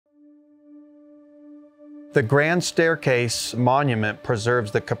The Grand Staircase monument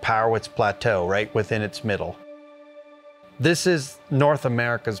preserves the Kaiparowits Plateau right within its middle. This is North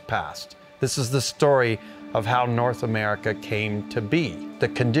America's past. This is the story of how North America came to be. The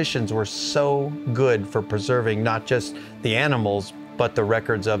conditions were so good for preserving not just the animals, but the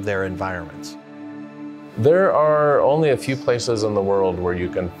records of their environments. There are only a few places in the world where you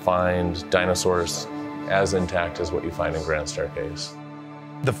can find dinosaurs as intact as what you find in Grand Staircase.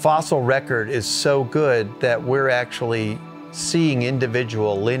 The fossil record is so good that we're actually seeing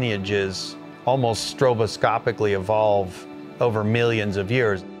individual lineages almost stroboscopically evolve over millions of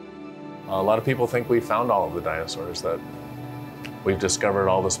years. A lot of people think we found all of the dinosaurs, that we've discovered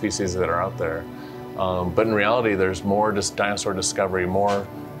all the species that are out there. But in reality, there's more dinosaur discovery, more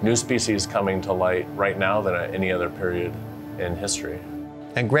new species coming to light right now than at any other period in history.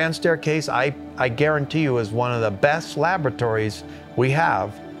 And Grand Staircase, I guarantee you, is one of the best laboratories we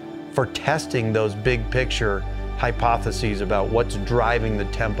have for testing those big picture hypotheses about what's driving the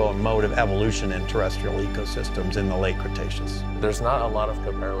tempo and mode of evolution in terrestrial ecosystems in the late Cretaceous. There's not a lot of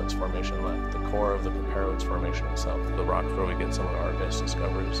Kaiparowits Formation left. The core of the Kaiparowits Formation itself, the rock where we get some of our best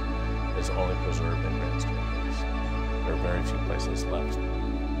discoveries, is only preserved in Grand Staircase. There are very few places left.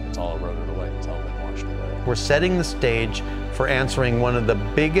 It's all eroded away, it's all been washed away. We're setting the stage for answering one of the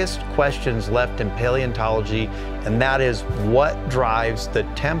biggest questions left in paleontology, and that is what drives the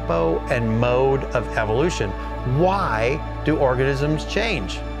tempo and mode of evolution? Why do organisms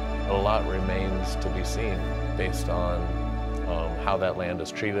change? A lot remains to be seen based on how that land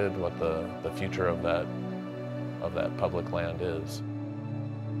is treated, what the future of that public land is.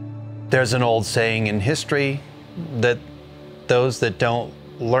 There's an old saying in history that those that don't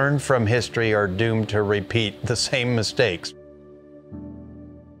learn from history are doomed to repeat the same mistakes.